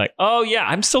COVID. And you're like, oh yeah,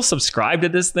 I'm still subscribed to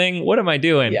this thing. What am I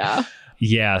doing? Yeah.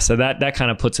 Yeah. So that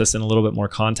kind of puts us in a little bit more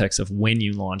context of when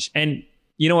you launch. And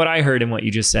you know what I heard in what you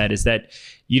just said is that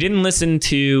you didn't listen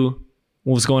to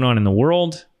what was going on in the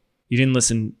world. You didn't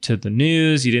listen to the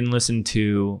news. You didn't listen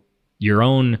to your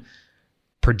own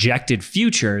projected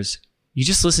futures. You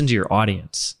just listen to your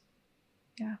audience.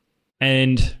 Yeah.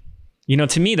 And,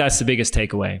 to me, that's the biggest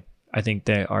takeaway I think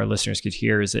that our listeners could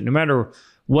hear, is that no matter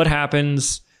what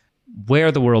happens,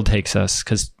 where the world takes us,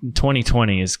 because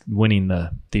 2020 is winning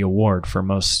the award for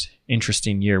most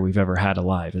interesting year we've ever had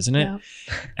alive, isn't it? Yeah.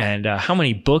 And how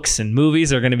many books and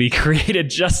movies are going to be created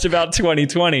just about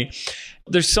 2020?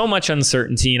 There's so much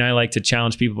uncertainty, and I like to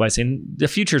challenge people by saying the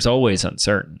future is always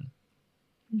uncertain.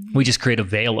 Mm-hmm. We just create a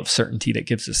veil of certainty that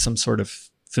gives us some sort of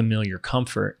familiar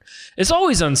comfort. It's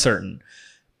always uncertain.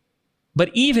 But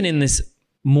even in this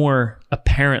more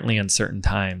apparently uncertain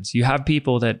times, you have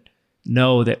people that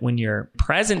know that when you're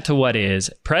present to what is,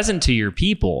 present to your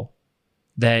people,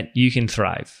 that you can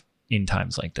thrive in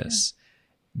times like this. Yeah.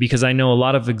 Because I know a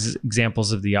lot of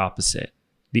examples of the opposite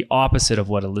of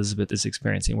what Elizabeth is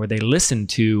experiencing, where they listen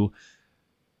to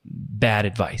bad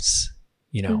advice,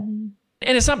 Mm-hmm.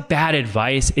 And it's not bad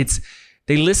advice. It's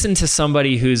they listen to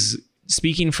somebody who's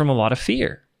speaking from a lot of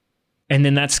fear. And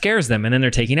then that scares them. And then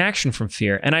they're taking action from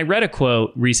fear. And I read a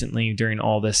quote recently during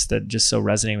all this that just so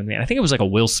resonated with me. I think it was like a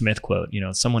Will Smith quote,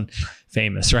 someone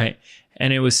famous, right?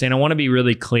 And it was saying, I want to be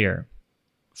really clear.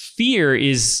 Fear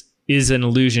is an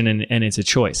illusion and it's a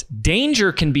choice.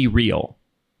 Danger can be real,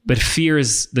 but fear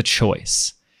is the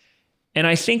choice. And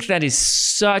I think that is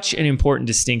such an important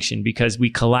distinction, because we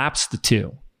collapse the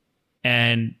two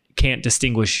and can't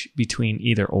distinguish between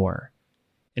either or.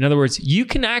 In other words, you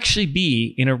can actually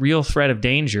be in a real threat of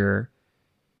danger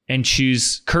and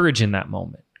choose courage in that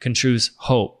moment, can choose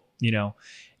hope,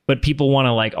 but people want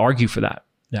to argue for that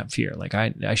fear.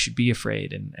 I should be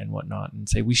afraid and whatnot, and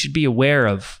say we should be aware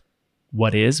of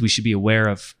what is, we should be aware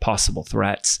of possible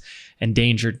threats, and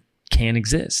danger can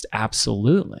exist.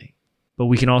 Absolutely. But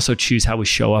we can also choose how we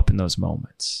show up in those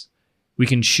moments. We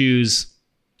can choose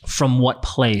from what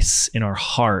place in our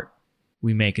heart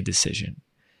we make a decision.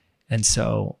 And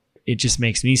so it just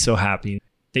makes me so happy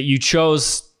that you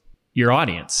chose your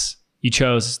audience. You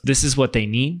chose, this is what they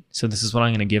need, so this is what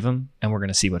I'm going to give them, and we're going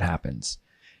to see what happens.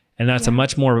 And that's a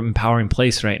much more empowering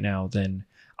place right now than,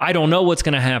 I don't know what's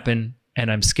going to happen,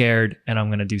 and I'm scared, and I'm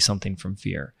going to do something from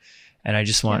fear. And I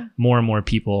just want more and more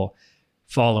people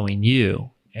following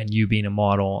you, and you being a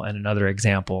model and another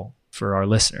example for our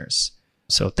listeners.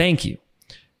 So thank you.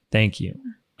 Thank you.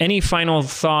 Any final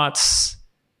thoughts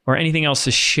or anything else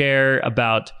to share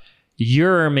about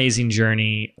your amazing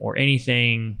journey, or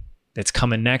anything that's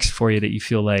coming next for you that you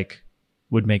feel like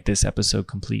would make this episode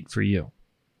complete for you?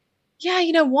 Yeah,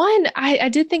 I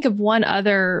did think of one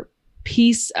other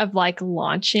piece of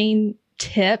launching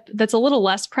tip that's a little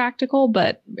less practical,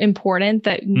 but important,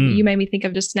 that you made me think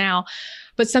of just now.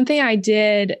 But something I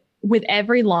did with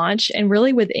every launch, and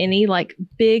really with any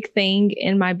big thing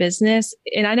in my business,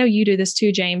 and I know you do this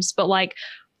too, James, but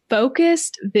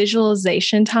focused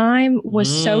visualization time was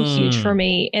so huge for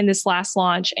me in this last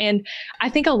launch. And I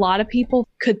think a lot of people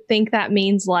could think that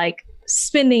means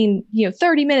spending,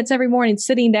 30 minutes every morning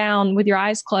sitting down with your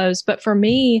eyes closed. But for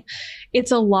me,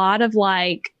 it's a lot of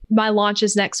my launch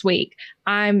is next week.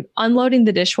 I'm unloading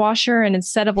the dishwasher, and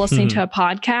instead of listening to a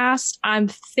podcast, I'm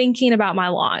thinking about my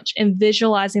launch and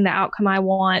visualizing the outcome I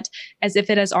want as if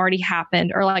it has already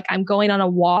happened. Or I'm going on a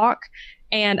walk,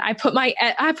 and I put my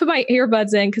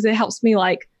earbuds in because it helps me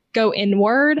go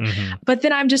inward. Mm-hmm. But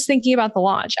then I'm just thinking about the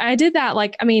launch. I did that.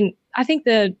 I think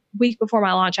the week before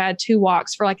my launch, I had 2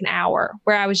 walks for an hour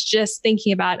where I was just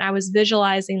thinking about it. And I was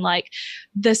visualizing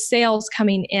the sales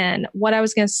coming in, what I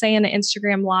was going to say in the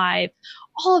Instagram live,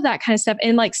 all of that kind of stuff.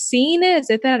 And seeing it as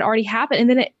if that had already happened. And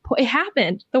then it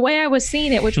happened the way I was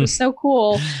seeing it, which was so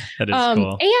cool. That is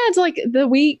cool. And the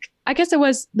week, I guess it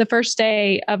was the first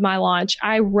day of my launch,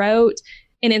 I wrote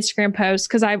an Instagram post,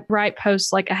 because I write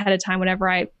posts ahead of time whenever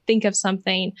I think of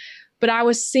something. But I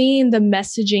was seeing the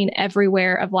messaging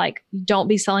everywhere of don't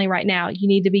be selling right now. You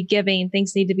need to be giving.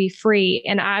 Things need to be free.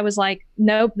 And I was like,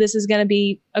 nope, this is going to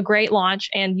be a great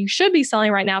launch, and you should be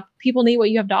selling right now. People need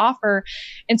what you have to offer.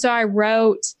 And so I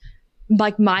wrote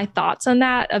my thoughts on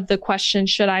that, of the question,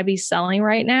 should I be selling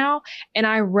right now? And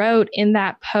I wrote in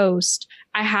that post,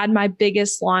 I had my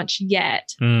biggest launch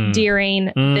yet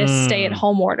during this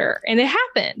stay-at-home order, and it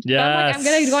happened. Yes. I'm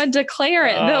going to go and declare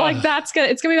it. It's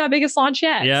going to be my biggest launch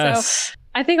yet. Yes. So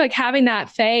I think having that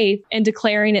faith and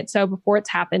declaring it so before it's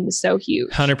happened is so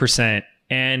huge. 100%.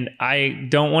 And I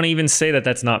don't want to even say that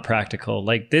that's not practical.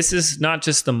 This is not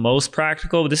just the most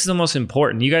practical, but this is the most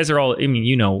important. You guys are all,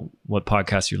 what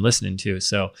podcast you're listening to.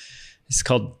 So it's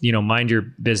called, mind your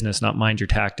business, not mind your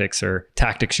tactics, or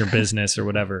tactics your business, or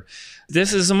whatever.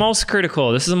 This is the most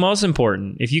critical. This is the most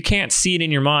important. If you can't see it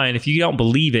in your mind, if you don't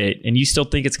believe it and you still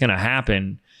think it's going to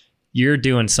happen, you're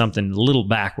doing something a little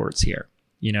backwards here,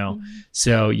 you know?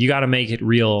 So you got to make it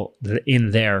real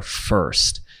in there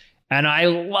first. And I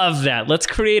love that. Let's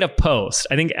create a post.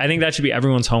 I think that should be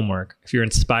everyone's homework. If you're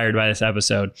inspired by this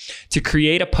episode, to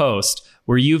create a post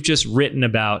where you've just written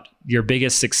about your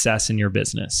biggest success in your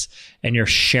business and you're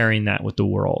sharing that with the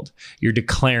world. You're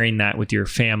declaring that with your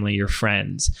family, your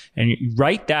friends, and you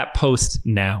write that post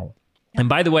now. And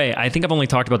by the way, I think I've only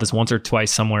talked about this once or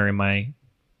twice somewhere in my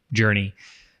journey.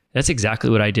 That's exactly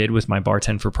what I did with my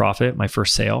Bartend for Profit, my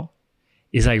first sale,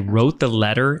 is I wrote the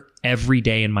letter every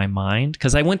day in my mind,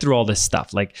 because I went through all this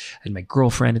stuff. Like, and my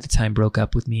girlfriend at the time broke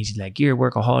up with me. She's like, "You're a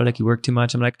workaholic, you work too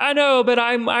much." I'm like, "I know, but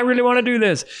I really want to do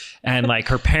this." And like,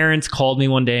 her parents called me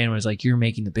one day and was like, "You're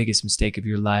making the biggest mistake of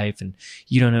your life, and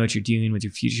you don't know what you're doing with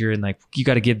your future. And like, you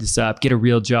got to give this up, get a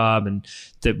real job, and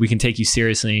that we can take you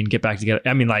seriously and get back together."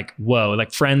 I mean, like, whoa,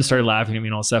 like friends started laughing at me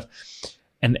and all stuff.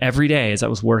 And every day as I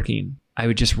was working, I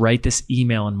would just write this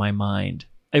email in my mind.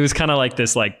 It was kind of like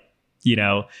this, like, you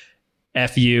know,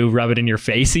 F you, rub it in your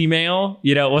face email.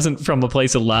 You know, it wasn't from a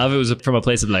place of love. It was from a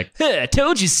place of like, "I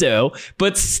told you so."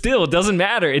 But still, it doesn't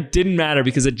matter. It didn't matter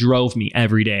because it drove me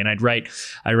every day. And I'd write,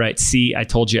 "See, I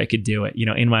told you I could do it," you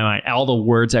know, in my mind, all the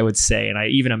words I would say. And I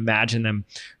even imagine them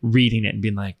reading it and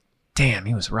being like, "Damn,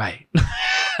 he was right."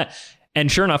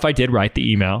 And sure enough, I did write the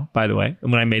email, by the way.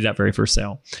 And when I made that very first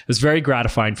sale, it was very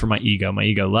gratifying for my ego. My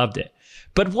ego loved it.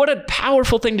 But what a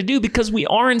powerful thing to do, because we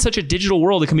are in such a digital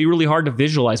world. It can be really hard to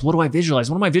visualize. What do I visualize?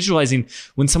 What am I visualizing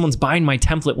when someone's buying my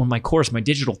template, when my course, my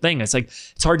digital thing? It's like,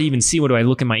 it's hard to even see. What do I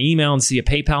look in my email and see a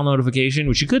PayPal notification,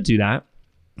 which you could do that.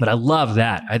 But I love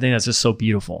that. I think that's just so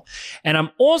beautiful. And I'm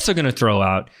also going to throw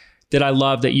out that I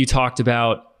love that you talked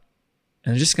about,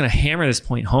 and I'm just going to hammer this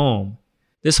point home,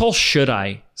 this whole should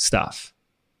I stuff.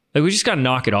 Like, we just got to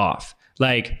knock it off.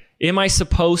 Like, am I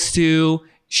supposed to?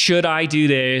 Should I do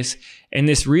this? And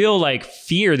this real like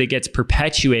fear that gets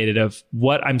perpetuated of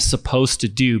what I'm supposed to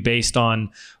do based on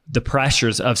the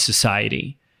pressures of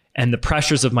society and the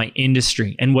pressures of my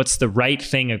industry and what's the right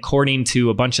thing according to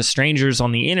a bunch of strangers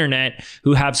on the internet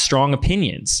who have strong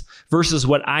opinions versus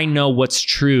what I know what's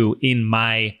true in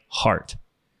my heart.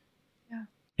 Yeah.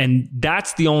 And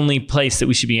that's the only place that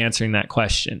we should be answering that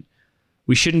question.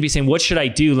 We shouldn't be saying, "What should I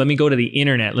do? Let me go to the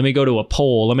internet. Let me go to a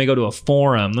poll. Let me go to a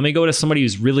forum. Let me go to somebody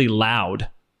who's really loud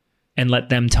and let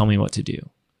them tell me what to do."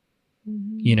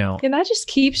 You know? And that just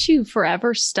keeps you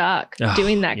forever stuck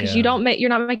doing that, because you're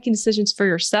not making decisions for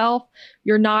yourself.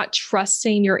 You're not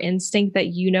trusting your instinct that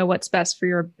you know what's best for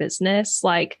your business.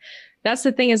 Like, that's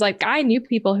the thing, is like, I knew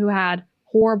people who had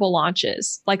horrible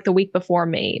launches like the week before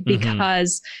me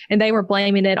because, and they were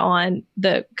blaming it on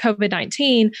the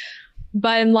COVID-19.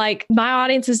 But I'm like, my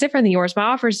audience is different than yours. My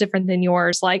offer is different than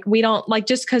yours. Like, we don't, like,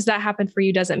 just because that happened for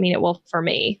you doesn't mean it will for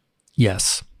me.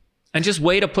 Yes. And just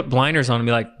way to put blinders on and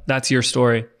be like, "That's your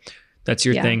story. That's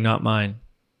your thing, not mine.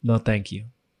 No, thank you.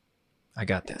 I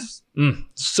got this."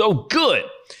 So good.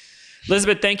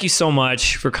 Elizabeth, thank you so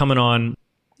much for coming on,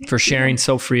 for sharing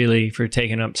so freely, for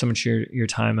taking up so much of your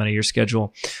time out of your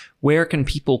schedule. Where can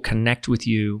people connect with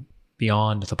you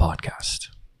beyond the podcast?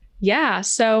 Yeah.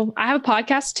 So I have a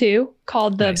podcast too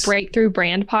called the Breakthrough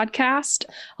Brand Podcast.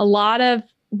 A lot of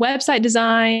website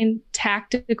design,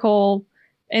 tactical,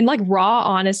 and like raw,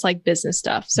 honest, like business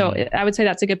stuff. So I would say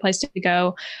that's a good place to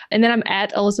go. And then I'm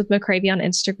at Elizabeth McCravy on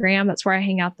Instagram. That's where I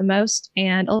hang out the most,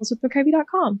 and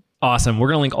ElizabethMcCravy.com. Awesome. We're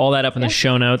going to link all that up in the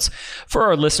show notes for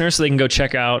our listeners so they can go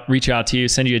check out, reach out to you,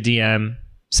 send you a DM,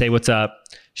 say what's up,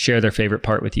 share their favorite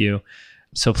part with you.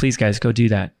 So please, guys, go do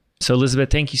that. So Elizabeth,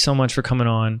 thank you so much for coming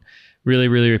on. Really,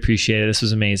 really appreciate it. This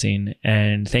was amazing.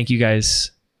 And thank you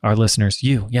guys, our listeners,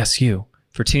 you,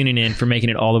 for tuning in, for making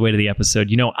it all the way to the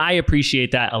episode. You know, I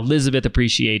appreciate that. Elizabeth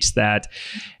appreciates that.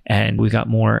 And we've got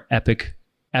more epic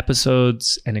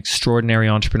episodes and extraordinary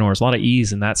entrepreneurs. A lot of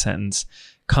E's in that sentence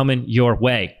coming your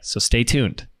way. So stay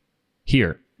tuned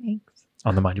here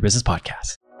on the Mind Your Business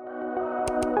Podcast.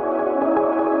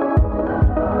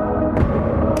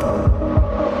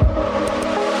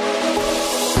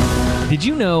 Did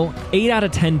you know 8 out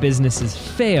of 10 businesses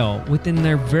fail within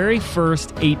their very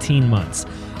first 18 months?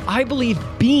 I believe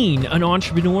being an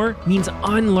entrepreneur means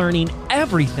unlearning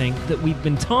everything that we've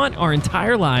been taught our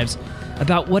entire lives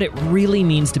about what it really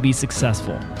means to be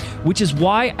successful, which is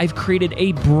why I've created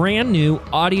a brand new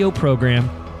audio program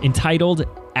entitled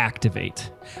Activate.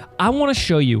 I want to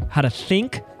show you how to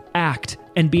think, act,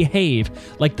 and behave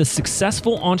like the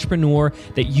successful entrepreneur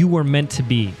that you were meant to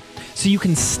be, so you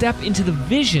can step into the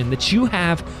vision that you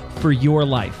have for your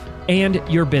life. and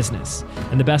your business.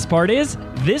 And the best part is,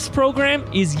 this program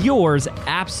is yours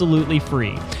absolutely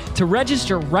free. To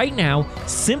register right now,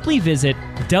 simply visit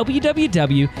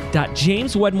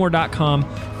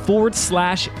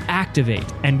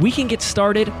www.jameswedmore.com/activate, and we can get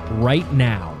started right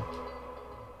now.